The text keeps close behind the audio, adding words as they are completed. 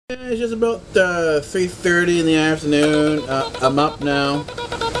It's just about 3:30 in the afternoon. I'm up now,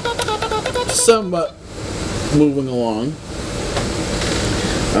 somewhat moving along.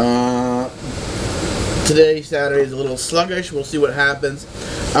 Today, Saturday, is a little sluggish. We'll see what happens.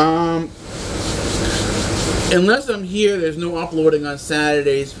 Unless I'm here, there's no uploading on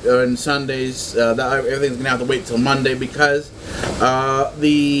Saturdays and Sundays. Everything's going to have to wait till Monday because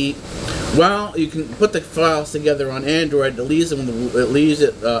well, you can put the files together on Android. It leaves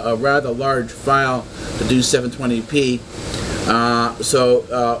it a rather large file to do 720p.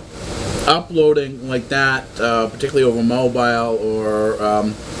 So uploading like that, particularly over mobile or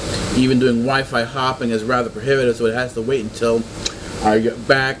even doing Wi-Fi hopping, is rather prohibitive. So it has to wait until I get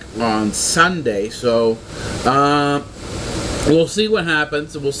back on Sunday. So we'll see what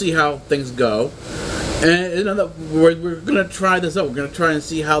happens. We'll see how things go. And in other words, we're going to try this out. We're going to try and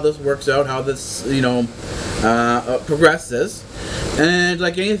see how this works out, how this, progresses. And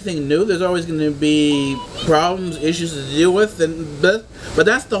like anything new, there's always going to be problems, issues to deal with. But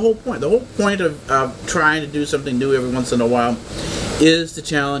that's the whole point. The whole point of trying to do something new every once in a while is to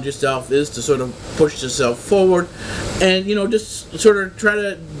challenge yourself, is to sort of push yourself forward, and just sort of try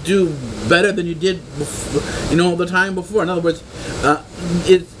to do better than you did before, the time before. In other words,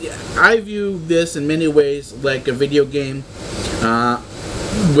 I view this in many ways like a video game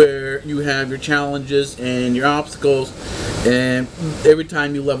where you have your challenges and your obstacles, and every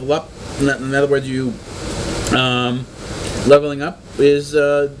time you level up, in other words, leveling up is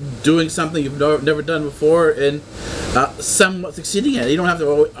doing something you've never done before and somewhat succeeding at it. You don't have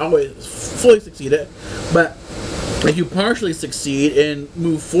to always fully succeed at it, but if you partially succeed and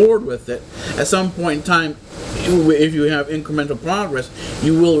move forward with it, at some point in time, if you have incremental progress,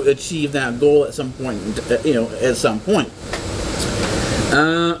 you will achieve that goal at some point. At some point,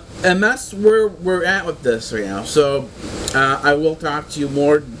 and that's where we're at with this right now. So I will talk to you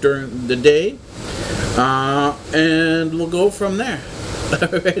more during the day, and we'll go from there.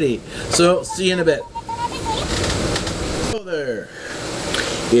 Alrighty. So see you in a bit. Hello there.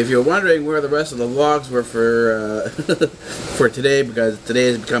 If you're wondering where the rest of the vlogs were for for today, because today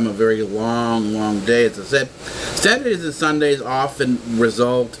has become a very long day, as I said, Saturdays and Sundays often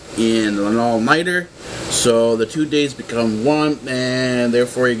result in an all-nighter, so the 2 days become one, and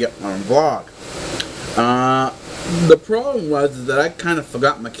therefore you get one vlog. The problem was that I kind of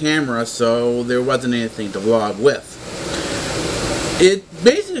forgot my camera, so there wasn't anything to vlog with. It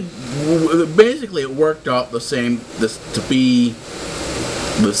basically it worked out the same, to be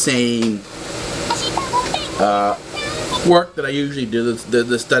the same work that I usually do,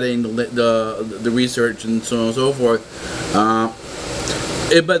 the studying, the research, and so on and so forth.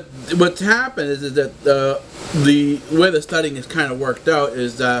 But what's happened is that the way the studying is kind of worked out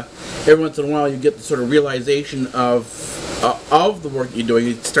is that every once in a while you get the sort of realization of the work you're doing.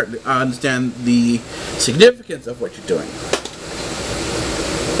 You start to understand the significance of what you're doing.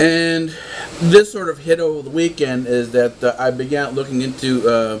 And this sort of hit over the weekend is that I began looking into,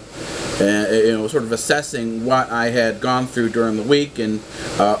 sort of assessing what I had gone through during the week and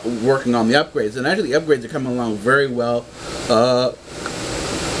working on the upgrades. And actually, the upgrades are coming along very well.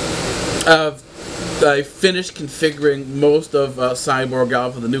 I finished configuring most of Cyborg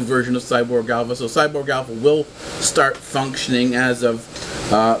Alpha, the new version of Cyborg Alpha. So Cyborg Alpha will start functioning as of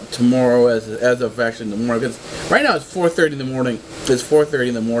tomorrow, as of actually in the morning. Because right now it's 4:30 in the morning. It's 4:30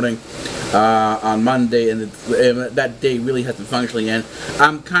 in the morning on Monday, and that day really hasn't functioned yet.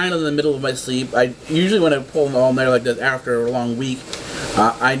 I'm kind of in the middle of my sleep. Usually when I pull an all-nighter like this after a long week,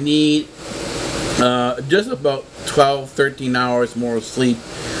 I need just about 12-13 hours more of sleep.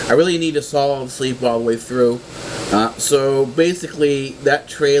 I really need a solid sleep all the way through. So basically, that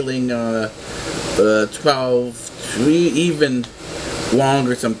trailing 12, even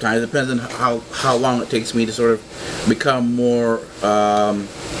longer sometimes, depends on how long it takes me to sort of become more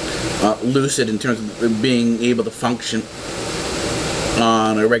lucid in terms of being able to function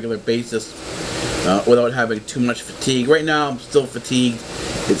on a regular basis without having too much fatigue. Right now, I'm still fatigued.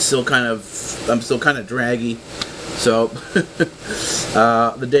 I'm still kind of draggy. So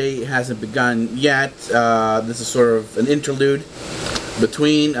the day hasn't begun yet. This is sort of an interlude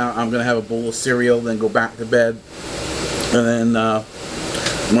between. I'm going to have a bowl of cereal, then go back to bed, and then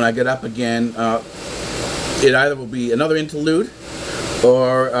when I get up again, it either will be another interlude,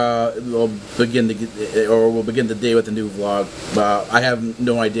 or we'll begin the day with a new vlog. I have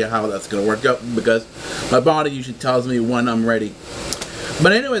no idea how that's going to work out because my body usually tells me when I'm ready.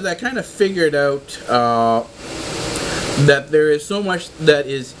 But anyways, I kind of figured out that there is so much that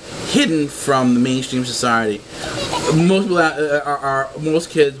is hidden from the mainstream society. most people most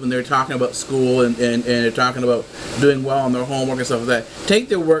kids, when they're talking about school and they're talking about doing well on their homework and stuff like that, take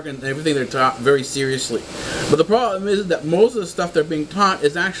their work and everything they're taught very seriously. But the problem is that most of the stuff they're being taught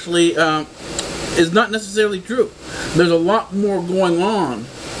is actually is not necessarily true. There's a lot more going on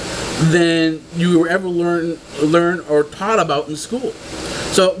than you were ever learn or taught about in school.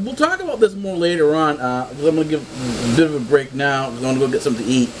 So we'll talk about this more later on. I'm going to give a bit of a break now. I'm going to go get something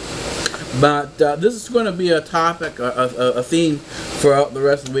to eat. But this is going to be a topic, a theme throughout the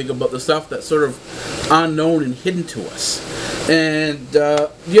rest of the week about the stuff that's sort of unknown and hidden to us. And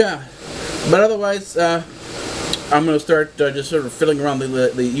yeah, but otherwise, I'm going to start just sort of fiddling around the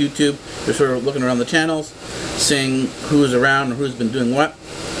YouTube, just sort of looking around the channels, seeing who's around and who's been doing what.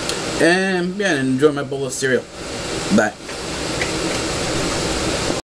 And yeah, enjoy my bowl of cereal. Bye.